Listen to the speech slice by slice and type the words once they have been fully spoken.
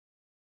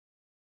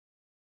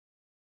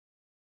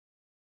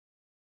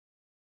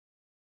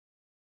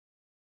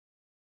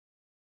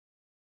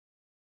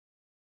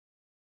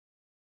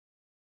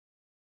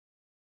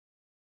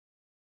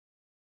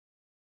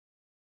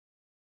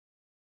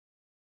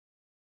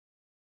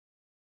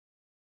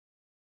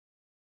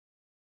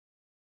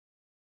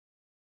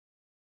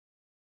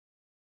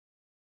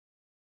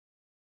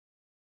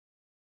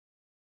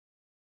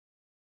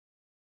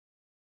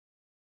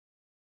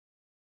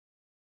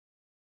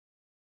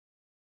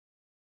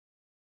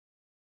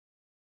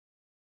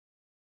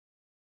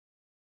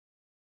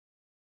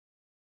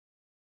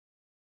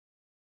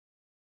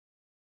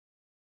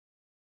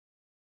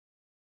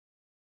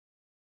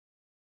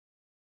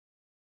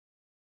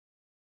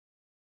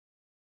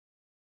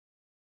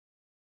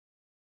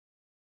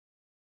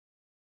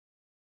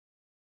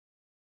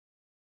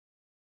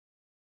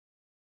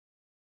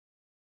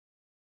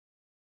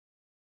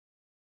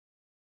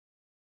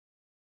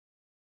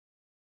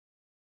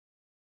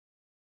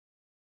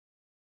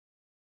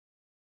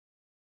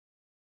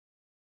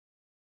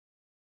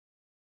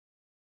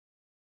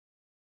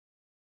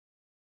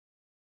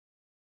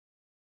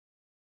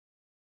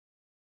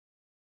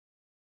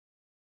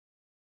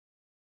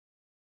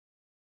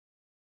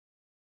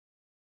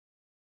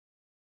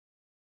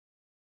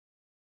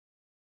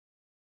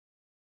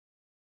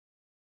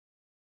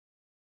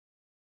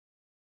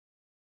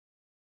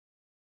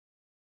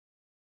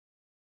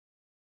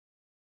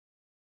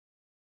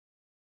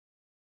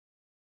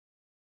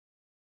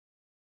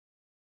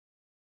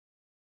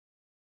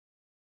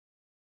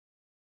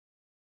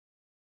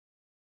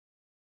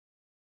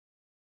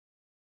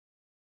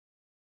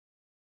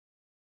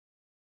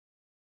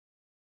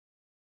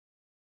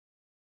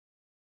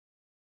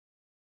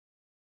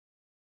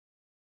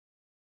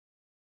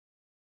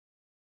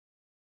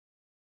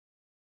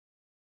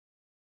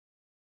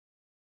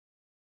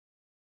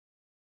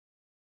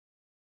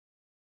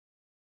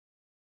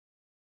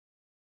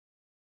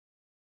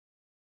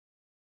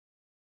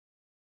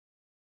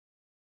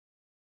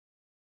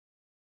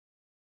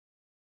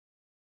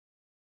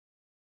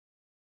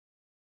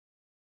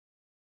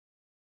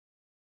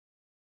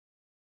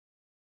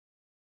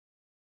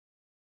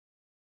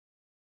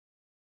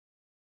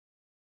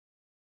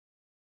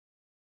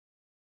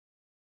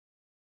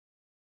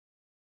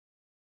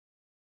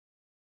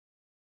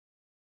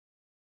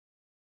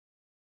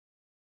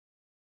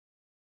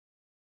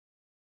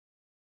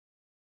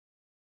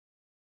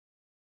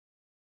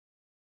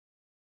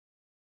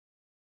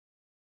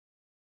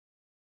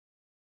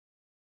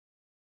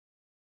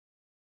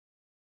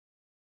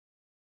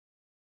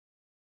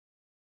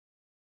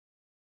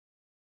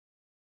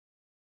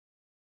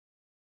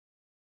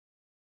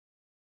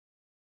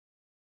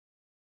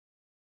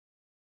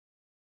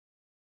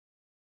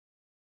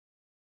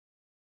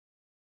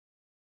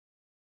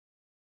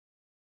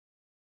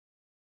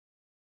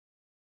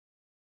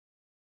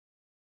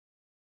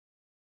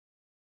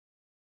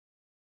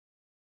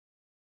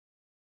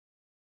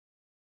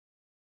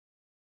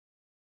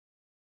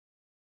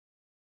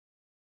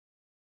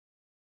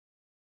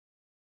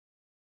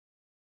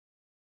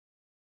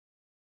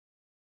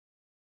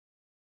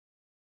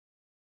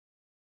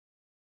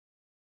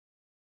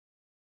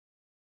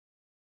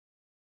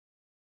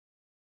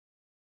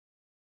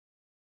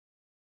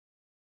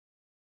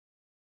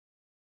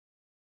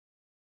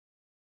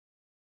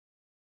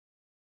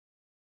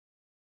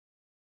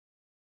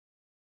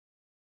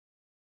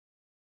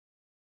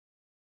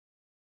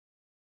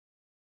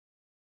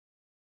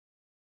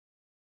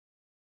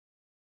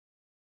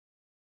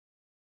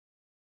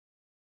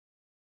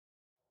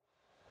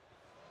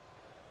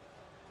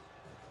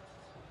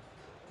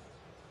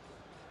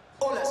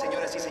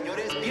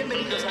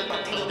So,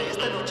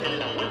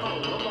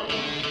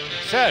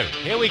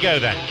 here we go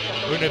then.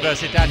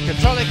 Universidad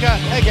Católica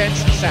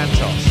against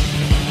Santos.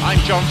 I'm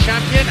John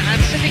Champion,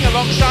 and sitting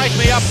alongside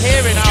me up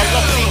here in our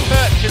lofty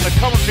perch in the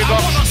commentary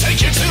box, I wanna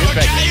take you to a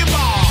gay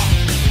bar.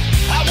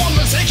 I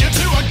wanna take you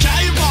to a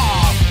gay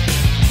bar.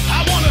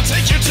 I wanna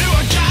take you to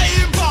a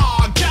gay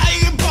bar,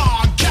 gay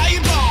bar, gay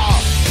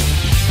bar.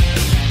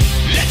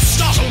 Let's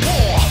start a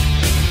war.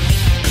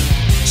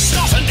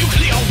 Start a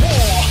nuclear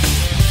war.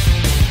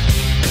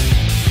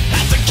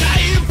 At the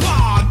gay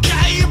bar,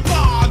 gay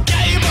bar,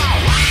 gay bar.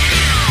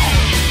 Wow!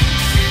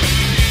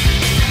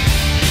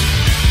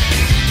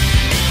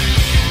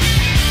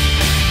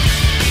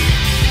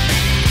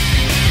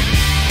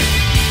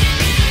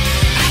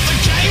 At the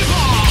gay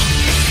bar.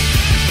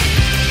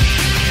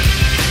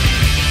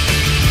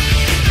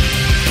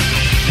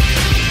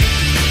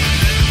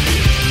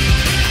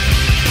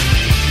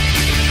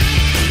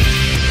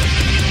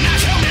 Now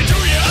tell me, do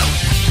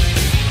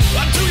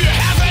you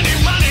have any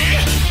money?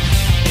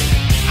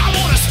 I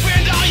wanna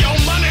spend all your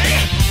money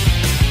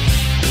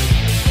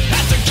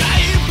at the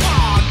gay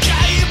bar,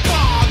 gay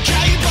bar,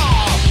 gay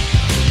bar.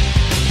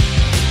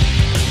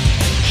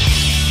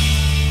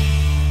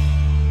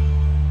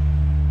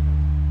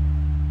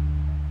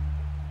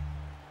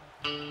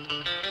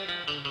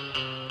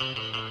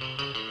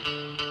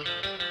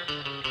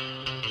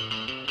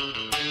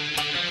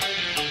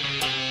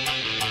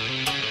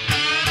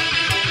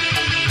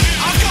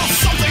 I've got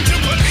something to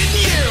put in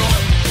you.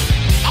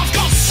 I've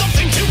got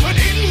something to put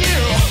in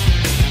you.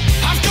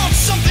 I've got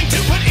something to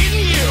put in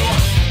you.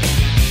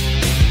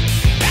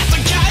 At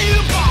the gay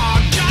bar,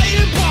 gay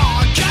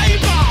bar, gay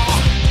bar.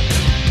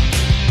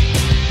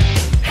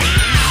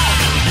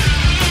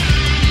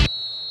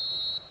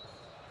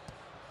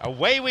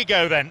 away we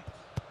go then.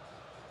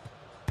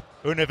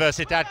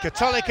 Universidad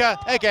Católica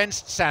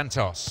against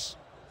Santos.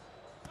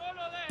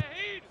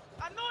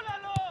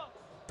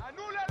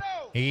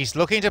 He's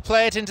looking to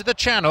play it into the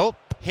channel.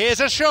 Here's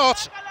a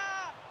shot.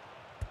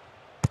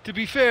 To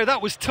be fair,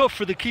 that was tough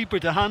for the keeper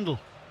to handle.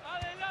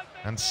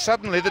 And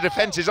suddenly the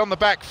defence is on the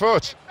back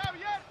foot.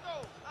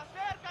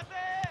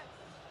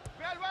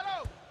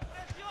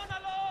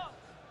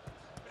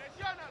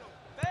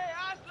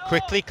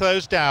 Quickly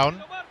closed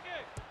down.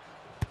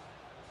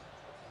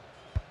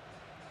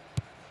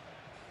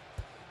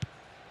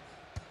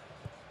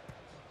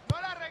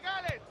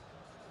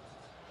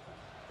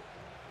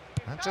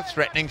 That's a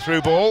threatening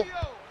through ball.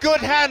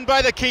 Good hand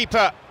by the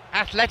keeper.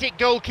 Athletic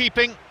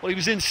goalkeeping. Well, he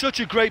was in such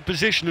a great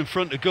position in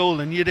front of goal,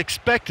 and you'd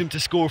expect him to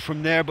score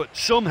from there, but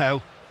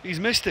somehow he's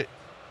missed it.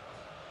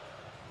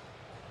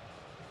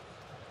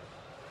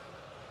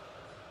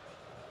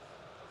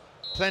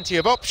 Plenty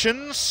of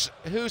options.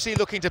 Who's he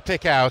looking to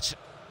pick out?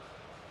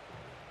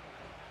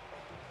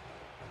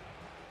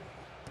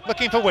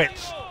 Looking for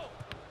width.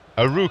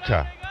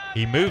 Aruca.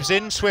 He moves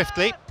in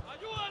swiftly.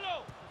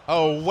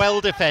 Oh,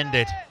 well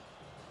defended.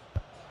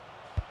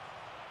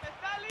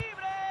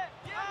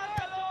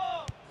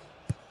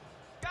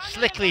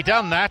 Slickly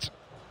done that.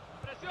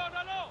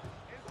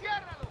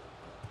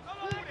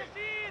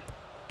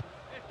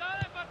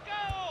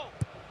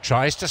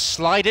 Tries to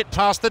slide it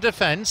past the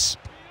defence.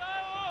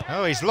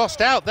 Oh, he's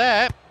lost out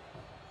there.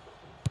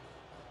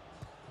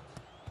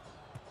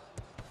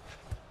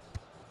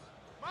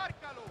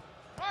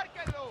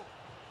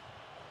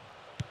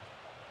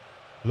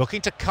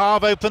 Looking to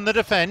carve open the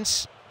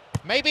defence.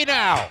 Maybe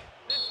now.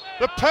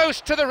 The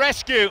post to the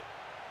rescue.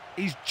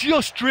 He's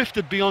just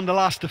drifted beyond the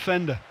last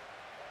defender.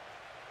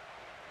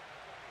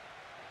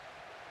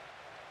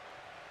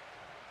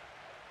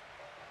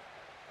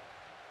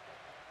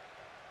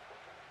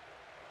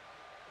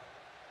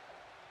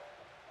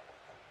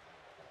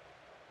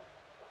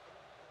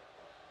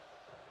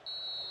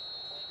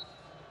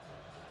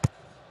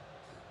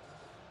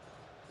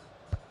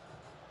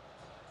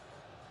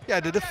 Yeah,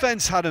 the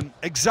defence had him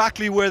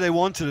exactly where they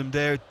wanted him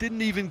there.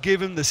 Didn't even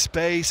give him the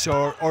space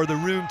or the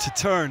room to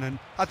turn. And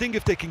I think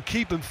if they can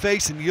keep him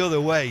facing the other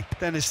way,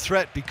 then his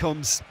threat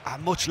becomes a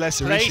much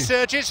lesser Play issue.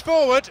 surges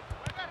forward.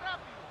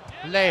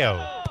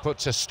 Leo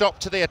puts a stop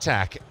to the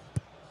attack.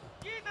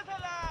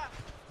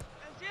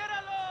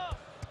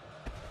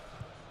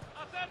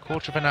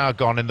 Quarter of an hour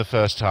gone in the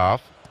first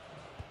half.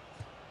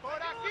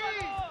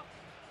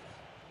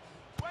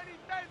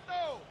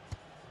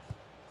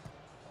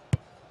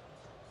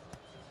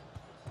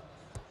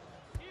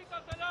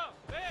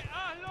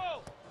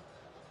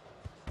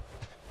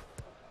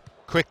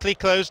 Quickly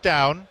closed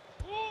down.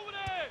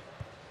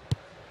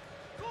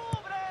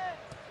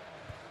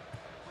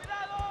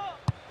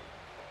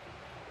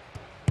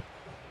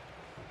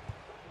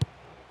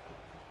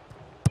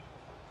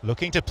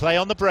 Looking to play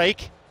on the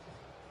break.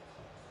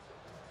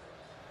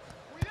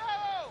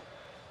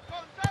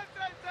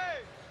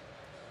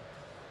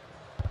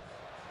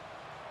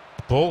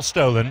 Ball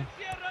stolen.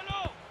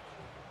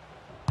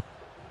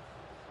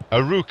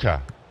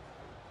 Aruca.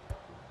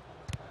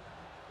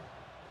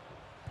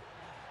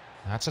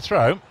 That's a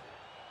throw.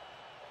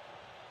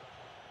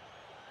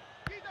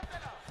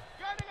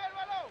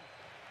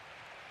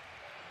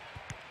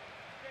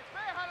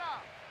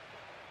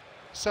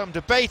 Some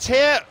debate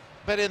here,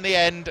 but in the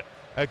end,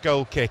 a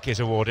goal kick is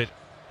awarded.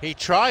 He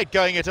tried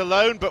going it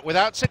alone, but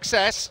without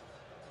success.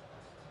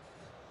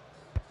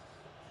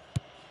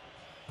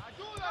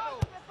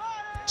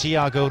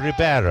 Thiago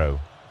Ribeiro.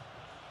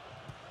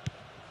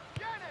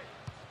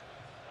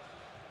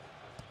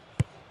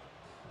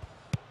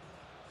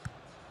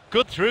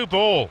 Good through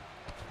ball.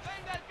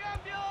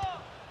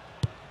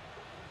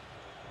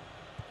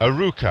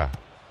 Aruca.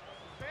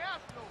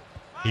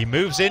 He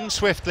moves in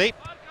swiftly.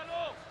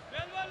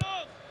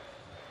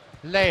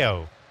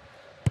 Leo.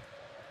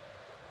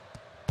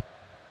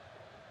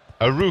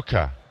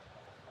 Aruca.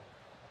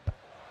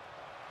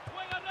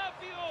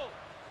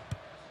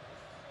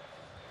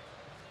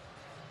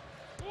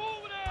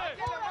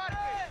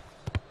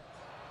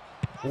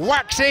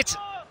 Whacks it.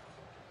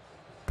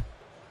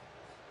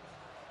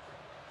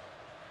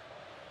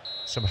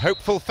 Some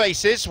hopeful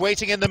faces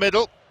waiting in the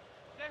middle.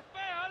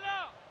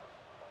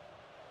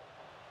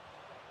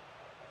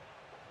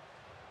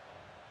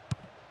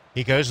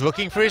 He goes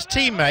looking for his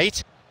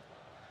teammate.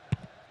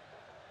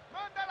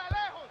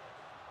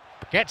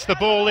 Gets the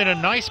ball in a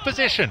nice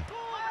position.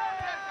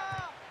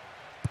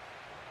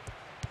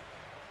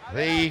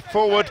 The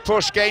forward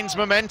push gains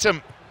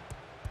momentum.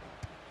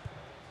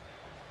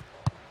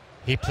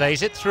 He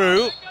plays it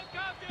through.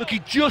 Look, he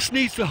just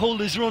needs to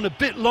hold his run a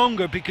bit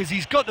longer because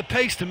he's got the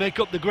pace to make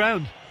up the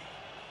ground.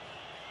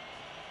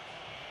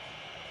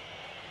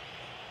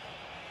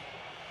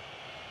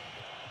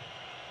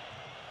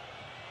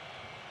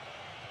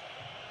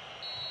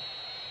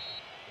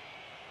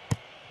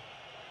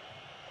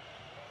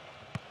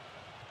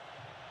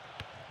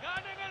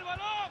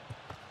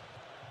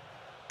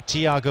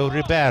 Thiago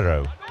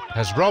Ribeiro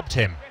has robbed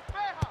him.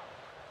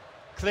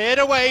 Cleared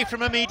away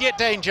from immediate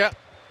danger.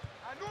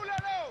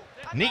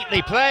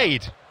 Neatly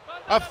played.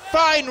 A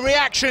fine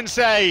reaction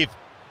save.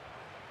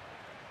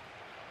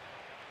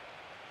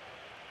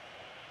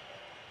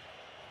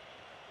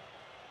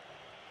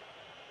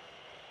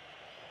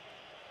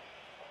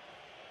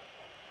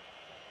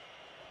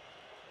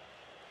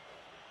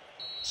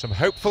 Some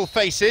hopeful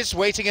faces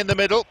waiting in the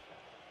middle.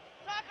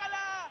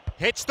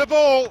 Hits the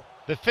ball.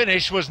 The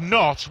finish was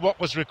not what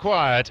was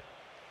required.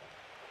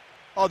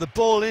 Oh, the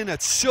ball in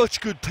at such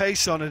good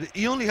pace on it.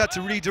 He only had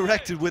to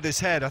redirect it with his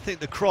head. I think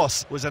the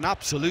cross was an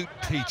absolute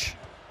peach.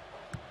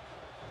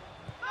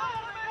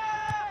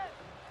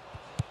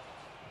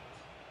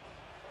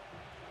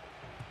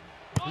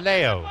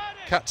 Leo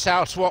cuts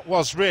out what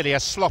was really a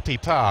sloppy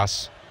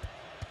pass.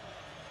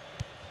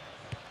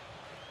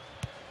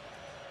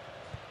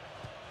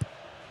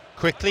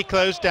 Quickly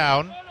closed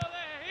down.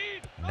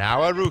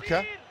 Now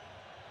Aruca.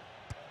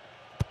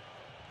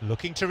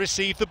 Looking to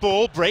receive the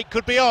ball. Break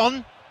could be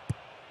on.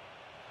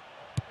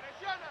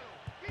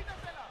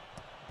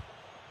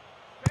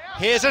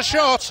 Here's a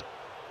shot.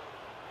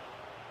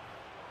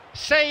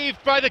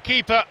 Saved by the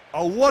keeper.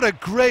 Oh, what a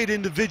great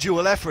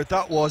individual effort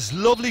that was.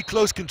 Lovely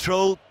close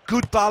control,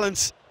 good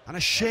balance, and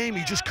a shame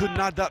he just couldn't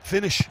add that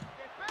finish.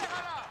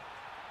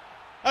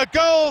 A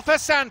goal for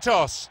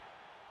Santos.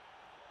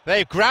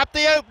 They've grabbed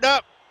the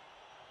opener.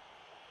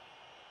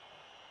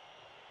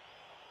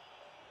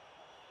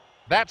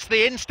 That's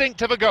the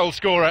instinct of a goal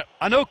scorer.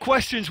 I know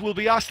questions will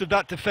be asked of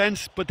that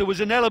defence, but there was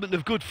an element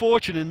of good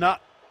fortune in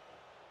that.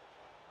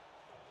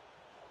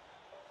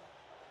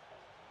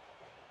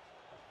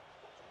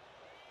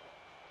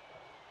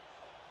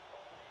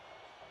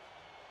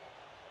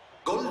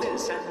 Gol del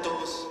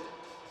Santos,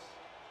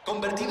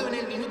 convertido en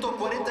el minuto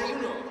 41,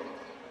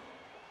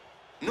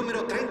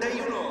 número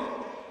 31.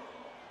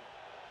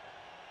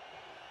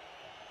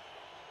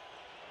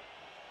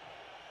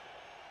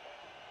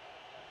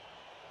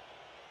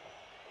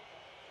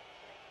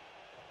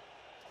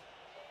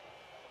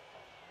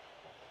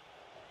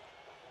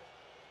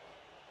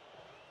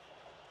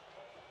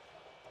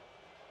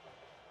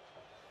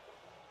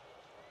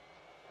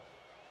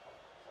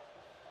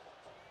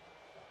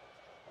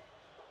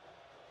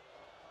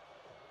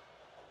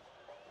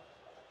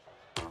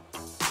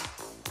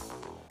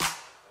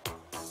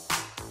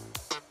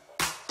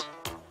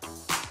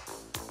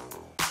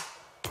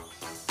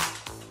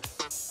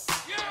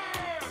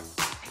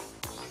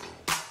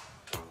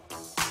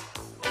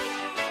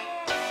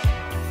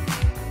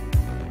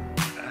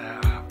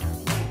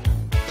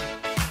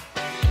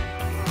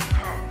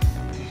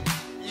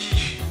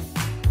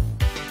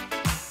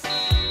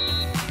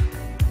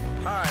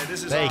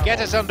 They get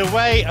us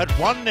underway at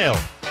 1-0.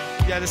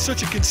 Yeah, there's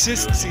such a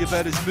consistency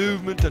about his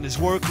movement and his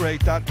work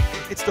rate that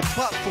it's the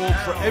platform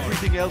for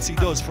everything else he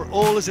does, for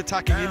all his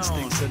attacking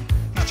instincts, and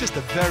he's just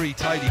a very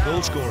tidy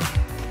goal scorer.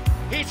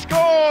 He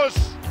scores!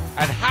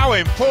 And how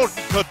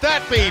important could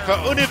that be for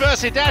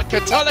Universidad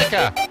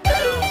Católica?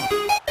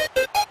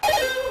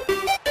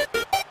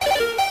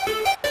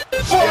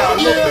 Yeah, I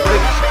love the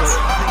finish, but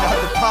I think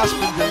had the pass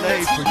been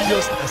delayed for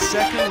just a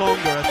second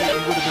longer, I think he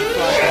would have been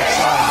flagged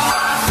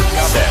offside.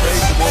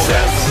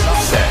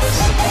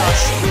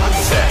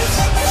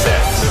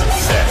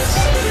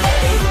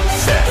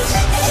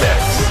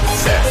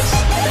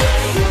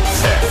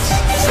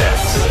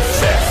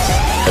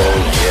 Oh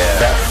yeah,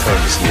 that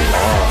turns me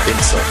on.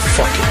 It's a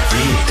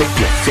stick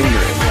your finger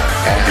in your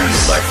ass. Do you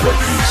like what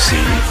you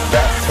see?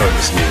 That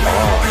turns me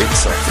on.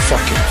 It's a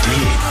fucking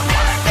deed.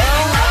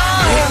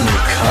 Make me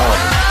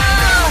come.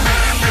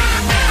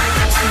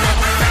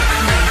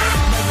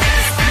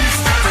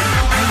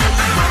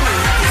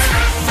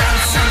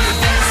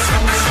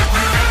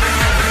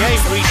 The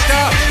game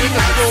restarts with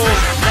the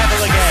scores level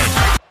again.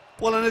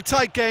 Well, in a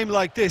tight game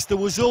like this, there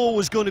was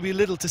always going to be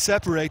little to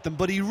separate them,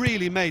 but he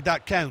really made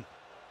that count.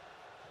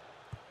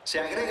 Se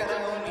agregará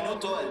un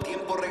minuto al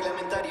tiempo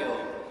reglamentario.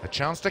 A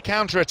chance to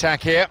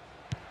counter-attack here.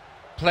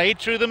 Played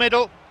through the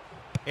middle.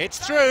 It's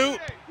through.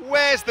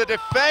 Where's the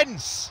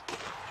defence?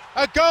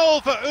 A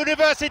goal for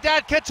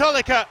Universidad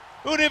Católica.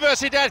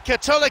 Universidad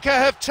Católica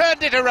have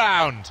turned it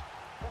around.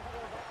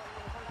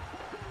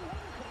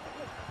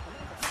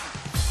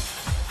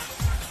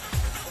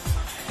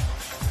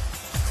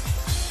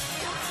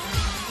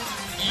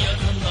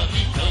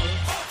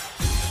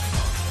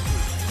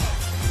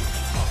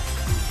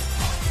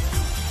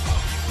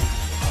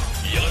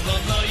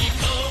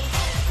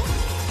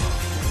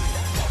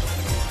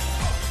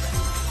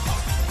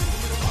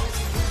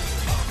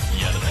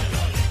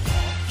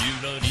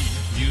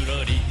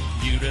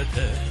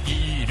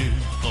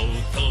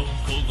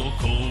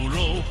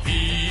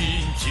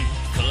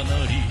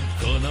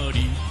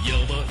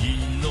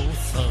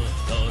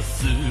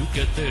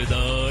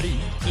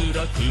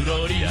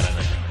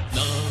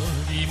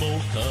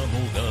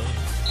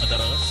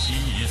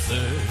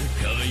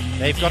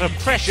 They've got a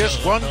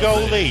precious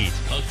one-goal lead.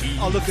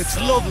 Oh, look, it's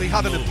lovely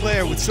having a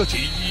player with such a...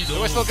 The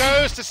whistle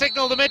goes to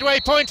signal the midway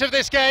point of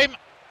this game.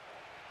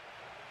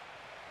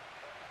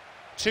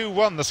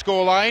 2-1 the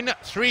scoreline,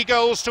 3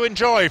 goals to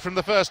enjoy from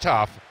the first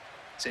half.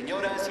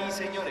 Señoras y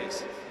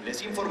señores,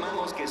 les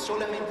informamos que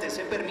solamente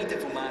se permite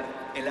fumar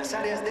en las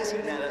áreas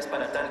designadas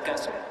para tal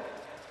caso.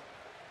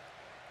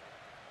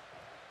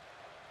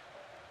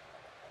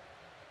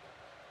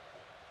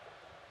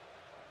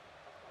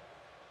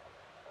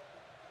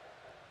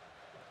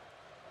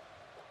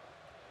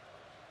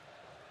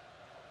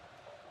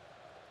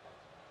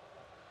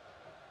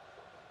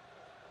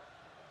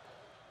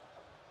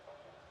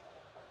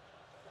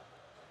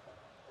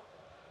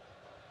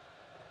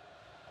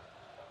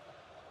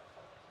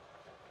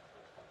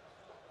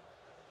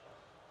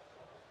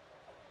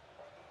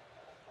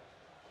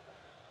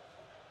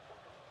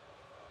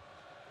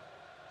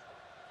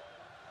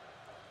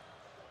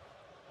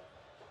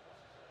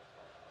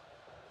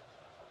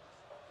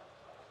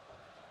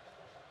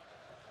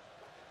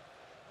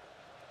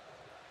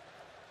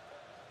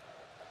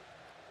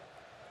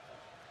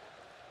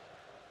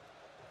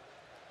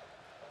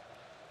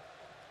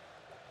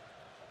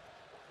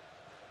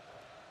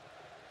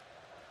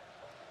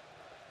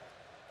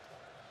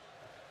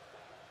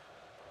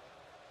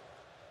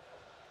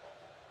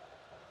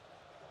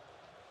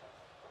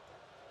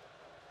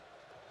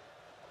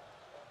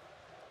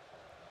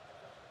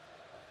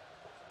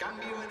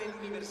 Cambio en el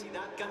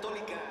Universidad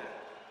Católica.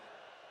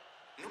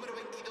 Número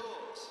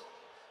 22.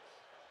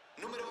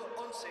 Número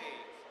 11.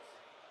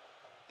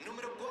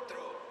 Número 4.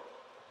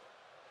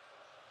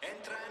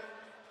 Entran.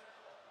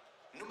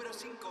 Número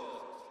 5.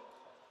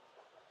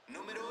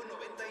 Número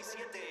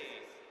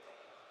 97.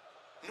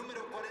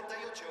 Número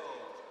 48.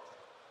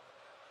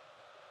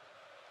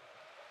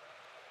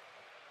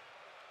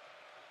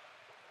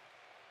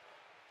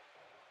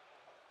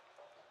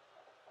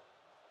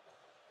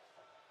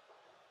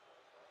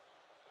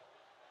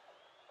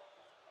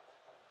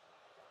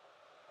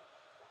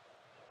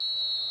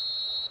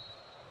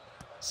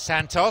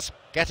 Santos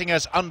getting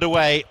us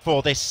underway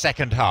for this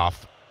second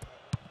half.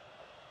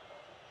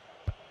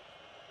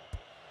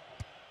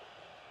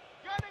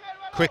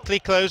 Quickly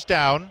closed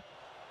down.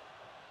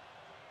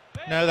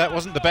 No, that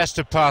wasn't the best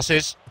of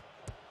passes.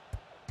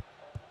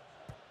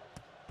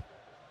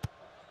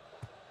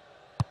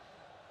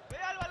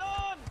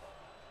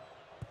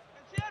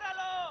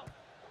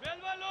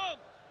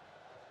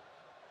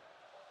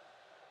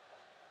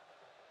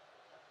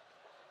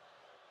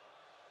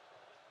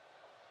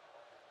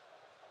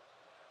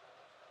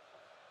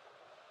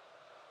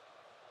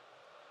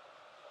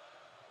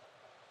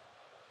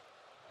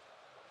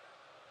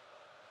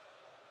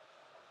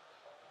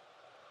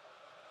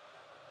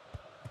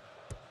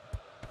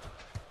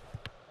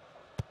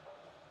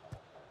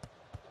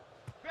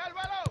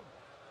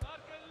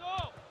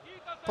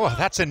 Oh,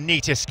 that's a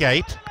neat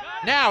escape.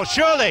 Now,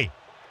 surely.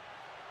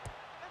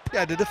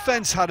 Yeah, the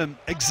defence had him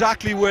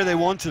exactly where they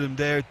wanted him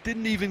there.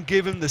 Didn't even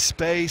give him the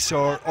space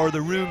or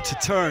the room to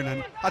turn.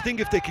 And I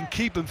think if they can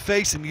keep him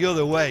facing the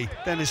other way,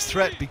 then his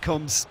threat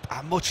becomes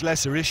a much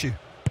lesser issue.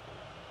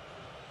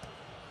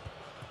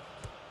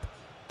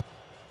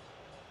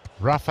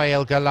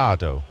 Rafael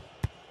Gallardo.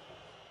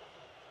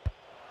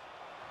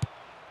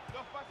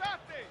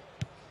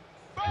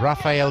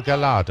 Rafael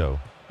Gallardo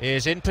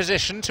is in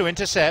position to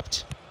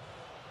intercept.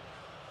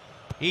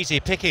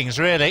 Easy pickings,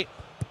 really.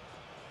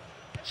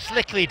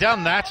 Slickly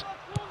done, that.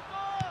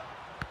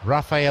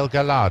 Rafael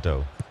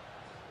Gallardo.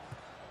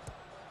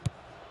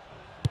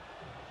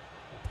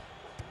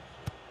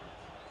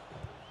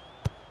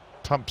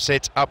 Pumps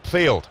it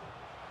upfield.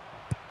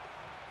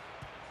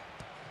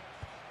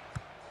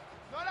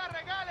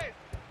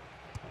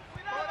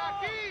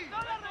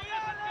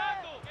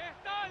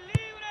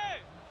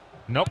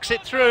 Knocks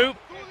it through.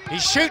 He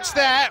shoots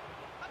there.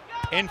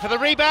 In for the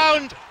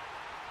rebound.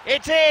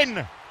 It's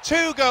in.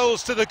 2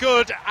 goals to the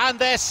good, and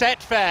they're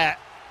set fair.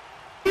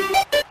 I'm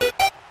afraid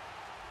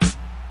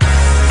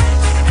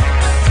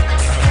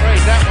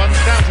that one's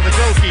down to the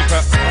goalkeeper.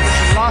 And it's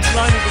the last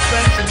line of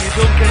defence, and you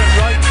don't get it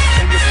right,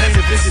 then you're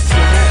paying a visit to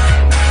your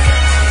net.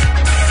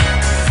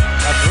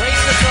 A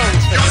brace of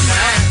goals for him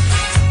now.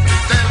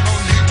 There's no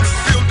need to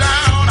feel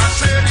down. I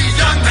said,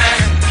 young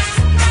man,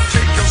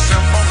 take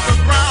yourself off the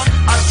ground.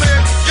 I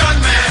said, young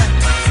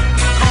man,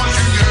 'cause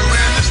you knew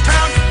in this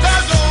town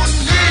there's no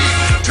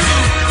need to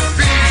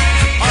be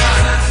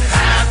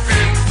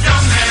unhappy,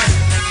 young man.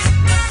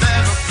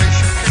 There's a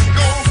place you can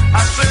go.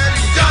 I said,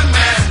 young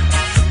man,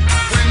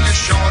 when you're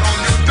short on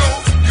your dough,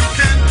 you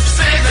can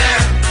stay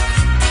there,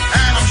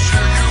 and I'm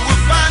sure you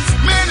will find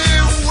many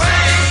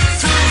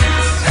ways to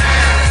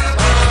have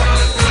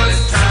a good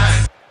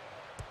time.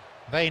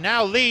 They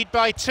now lead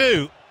by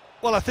 2.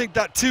 Well, I think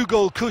that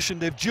 2-goal cushion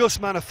they've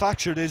just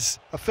manufactured is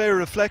a fair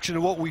reflection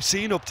of what we've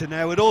seen up to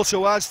now. It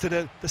also adds to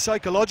the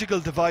psychological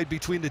divide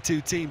between the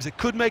two teams. It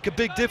could make a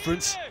big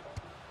difference.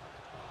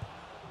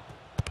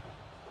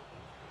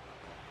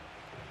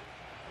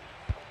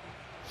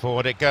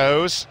 Forward it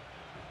goes.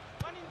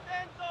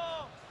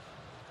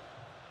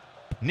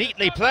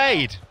 Neatly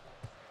played.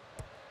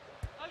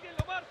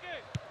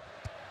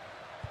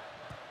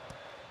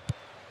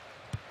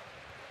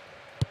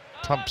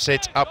 Pumps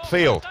it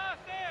upfield.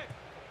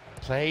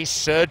 Play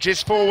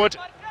surges forward.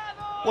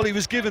 Well, he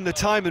was given the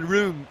time and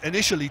room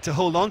initially to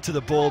hold on to the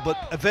ball,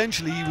 but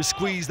eventually he was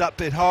squeezed that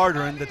bit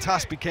harder and the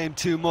task became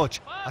too much.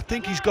 I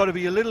think he's got to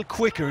be a little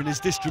quicker in his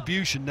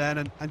distribution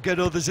then and get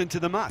others into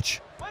the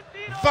match.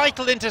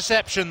 Vital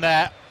interception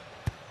there.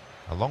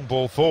 A long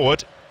ball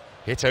forward.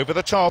 Hit over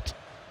the top.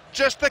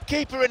 Just the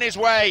keeper in his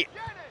way.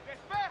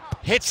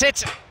 Hits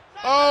it.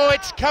 Oh,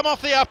 it's come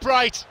off the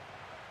upright.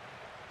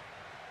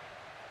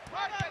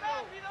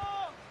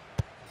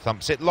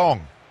 Thumps it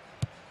long.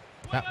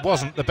 That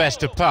wasn't the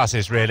best of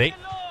passes, really.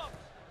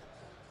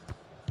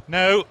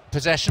 No,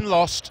 possession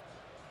lost.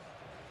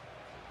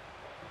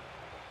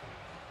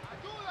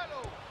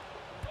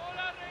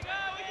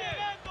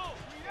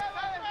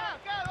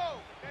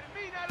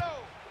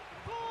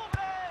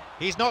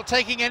 He's not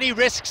taking any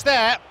risks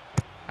there.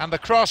 And the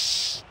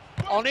cross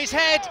on his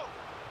head.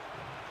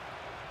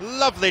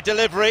 Lovely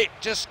delivery,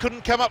 just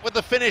couldn't come up with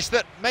the finish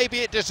that maybe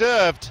it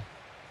deserved.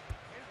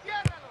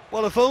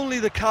 Well, if only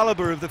the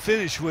calibre of the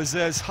finish was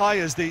as high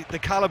as the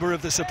calibre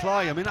of the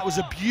supply. I mean, that was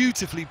a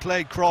beautifully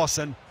played cross,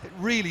 and it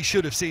really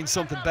should have seen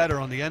something better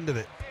on the end of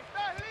it.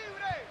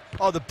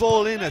 Oh, the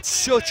ball in at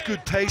such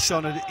good pace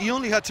on it. He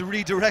only had to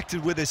redirect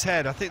it with his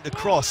head. I think the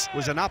cross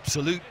was an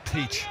absolute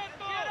peach.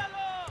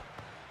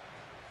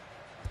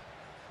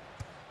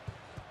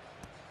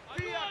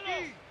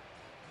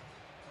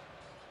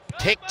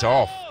 Picked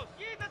off.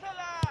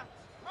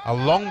 A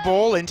long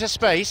ball into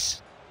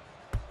space.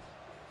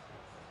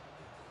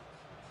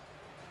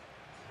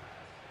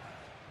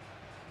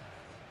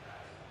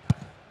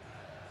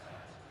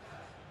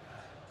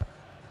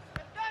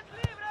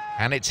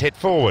 And it's hit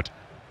forward.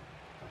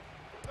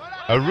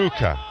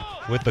 Aruca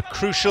with the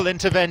crucial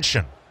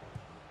intervention.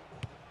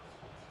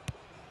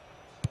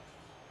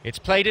 It's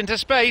played into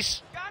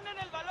space.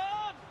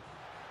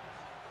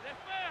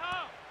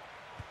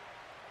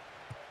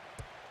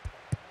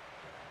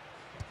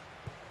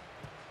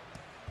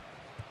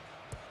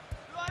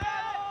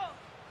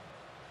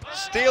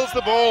 Steals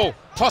the ball.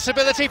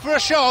 Possibility for a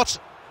shot.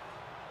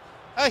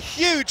 A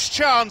huge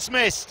chance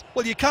missed.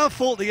 Well, you can't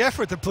fault the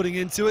effort they're putting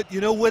into it.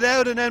 You know,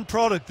 without an end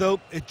product, though,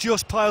 it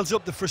just piles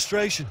up the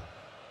frustration.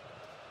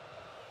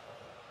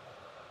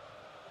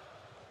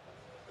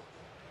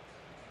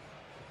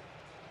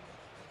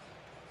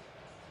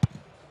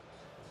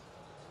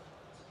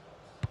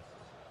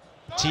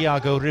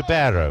 Thiago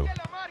Ribeiro.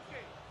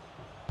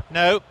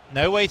 No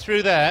way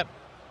through there.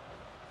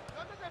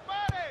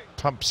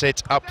 Pumps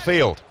it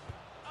upfield.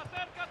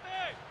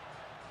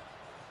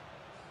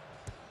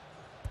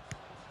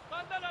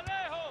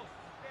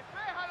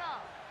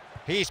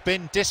 He's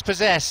been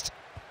dispossessed.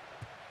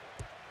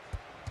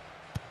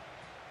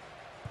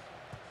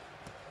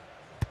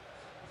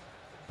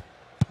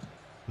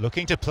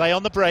 Looking to play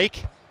on the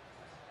break.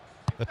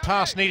 The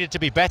pass needed to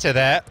be better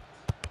there.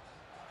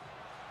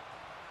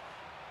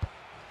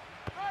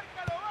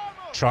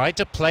 Tried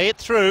to play it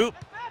through.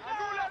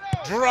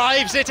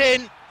 Drives it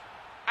in.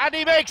 And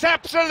he makes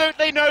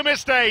absolutely no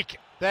mistake.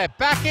 They're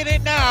back in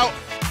it now.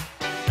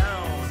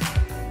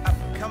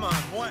 Come on,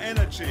 more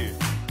energy.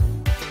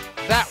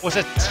 That was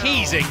a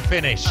teasing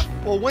finish.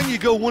 Well, when you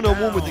go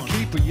one-on-one with the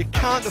keeper, you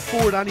can't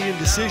afford any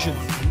indecision,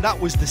 and that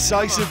was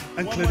decisive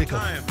and clinical.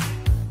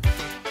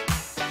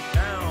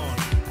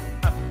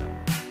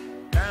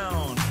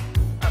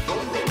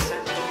 Gol del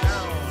Santos.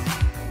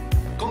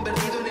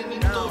 Convertido en el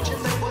minuto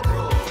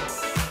 84.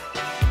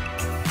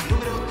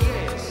 Número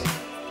 10.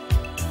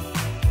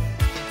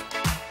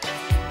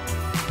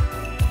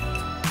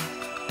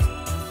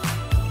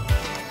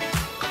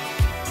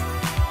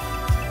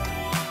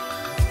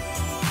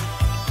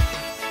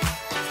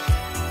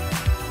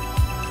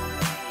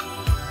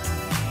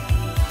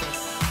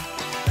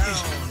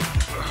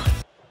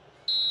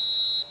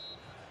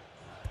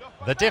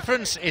 The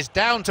difference is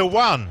down to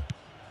 1.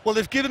 Well,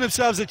 they've given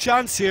themselves a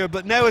chance here,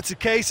 but now it's a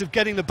case of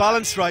getting the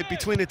balance right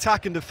between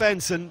attack and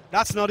defence, and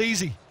that's not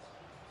easy.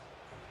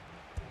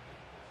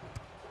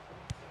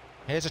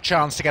 Here's a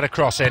chance to get a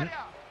cross in.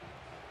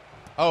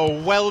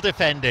 Oh, well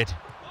defended.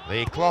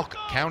 The clock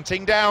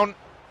counting down.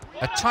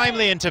 A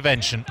timely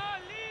intervention.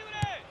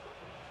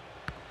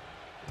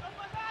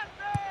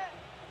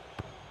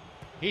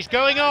 He's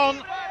going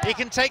on. He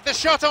can take the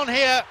shot on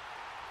here.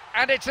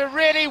 And it's a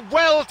really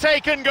well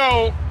taken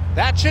goal.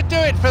 That should do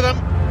it for them.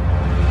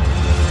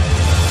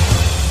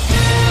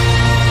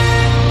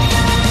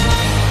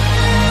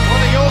 What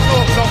are your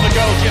thoughts on the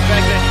goal, Jim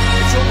Beglin?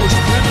 It's almost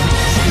criminal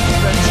to see the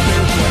defence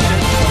fail to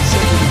identify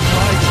several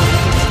times when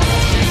it comes to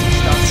the shooting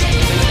stats.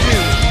 They do,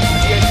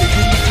 and yet they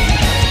didn't.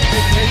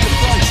 They paid the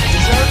price. They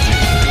deserved it.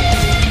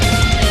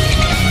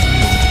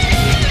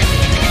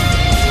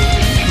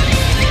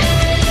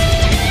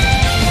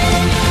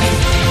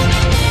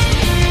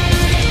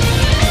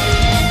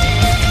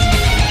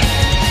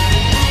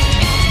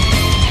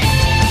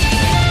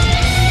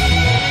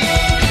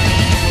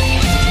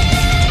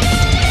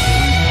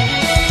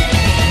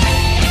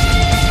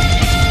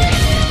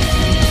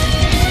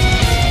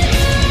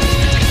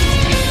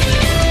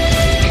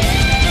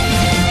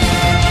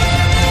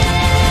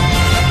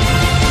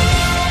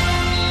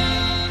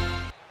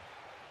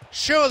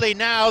 Surely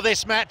now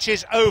this match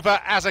is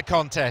over as a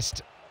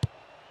contest.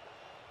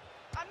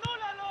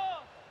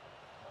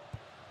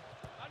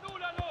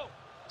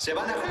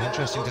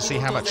 Interesting to see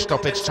how much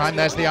stoppage time.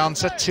 There's the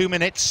answer, 2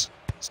 minutes.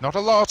 It's not a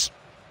lot.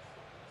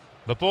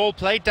 The ball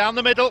played down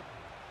the middle.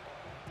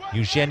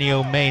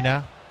 Eugenio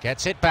Mena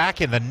gets it back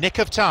in the nick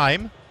of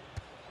time.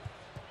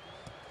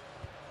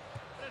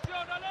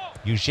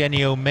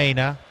 Eugenio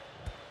Mena.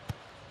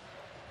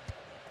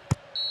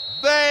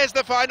 There's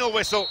the final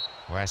whistle.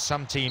 Where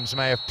some teams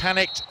may have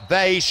panicked,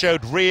 they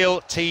showed real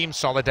team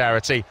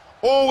solidarity.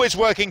 Always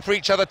working for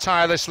each other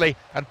tirelessly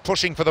and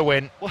pushing for the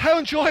win. Well, how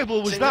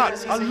enjoyable was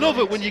that? I love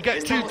it when you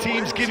get two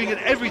teams giving it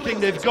everything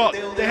they've got.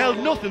 They held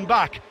nothing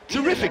back.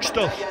 Terrific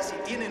stuff.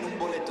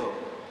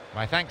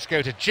 My thanks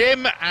go to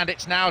Jim, and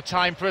it's now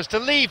time for us to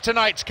leave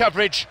tonight's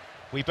coverage.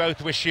 We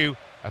both wish you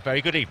a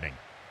very good evening.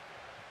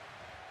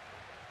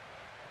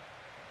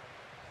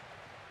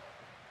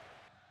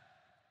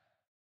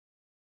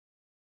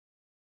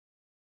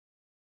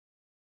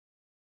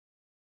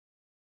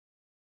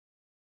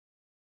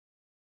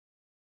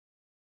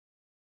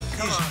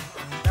 Come on,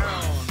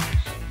 down.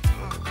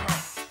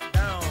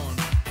 Down.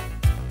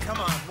 Come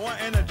on, more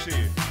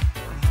energy.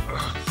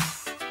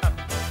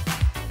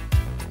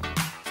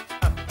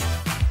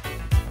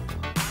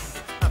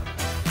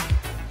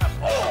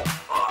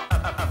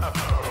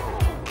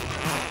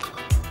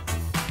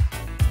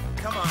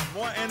 Come on,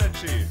 more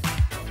energy.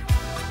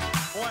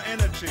 More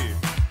energy.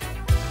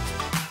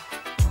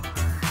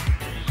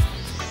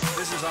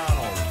 This is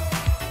Arnold.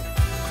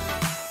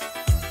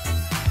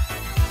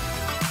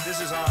 This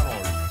is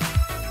Arnold.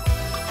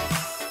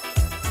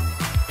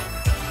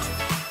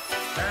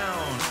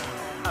 Down,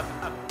 up,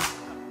 up,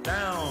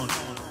 down,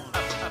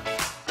 up, up,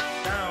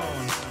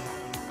 down,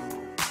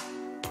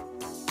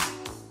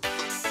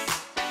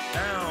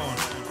 down,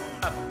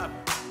 up, up,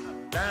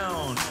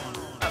 down,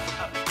 up,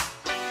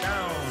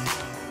 down,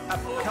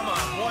 up. Come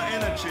on, more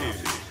energy.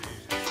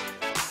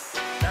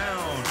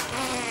 Down,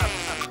 up,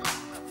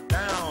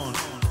 down,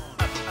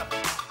 up,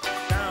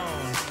 down.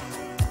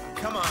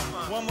 Come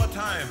on, one more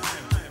time.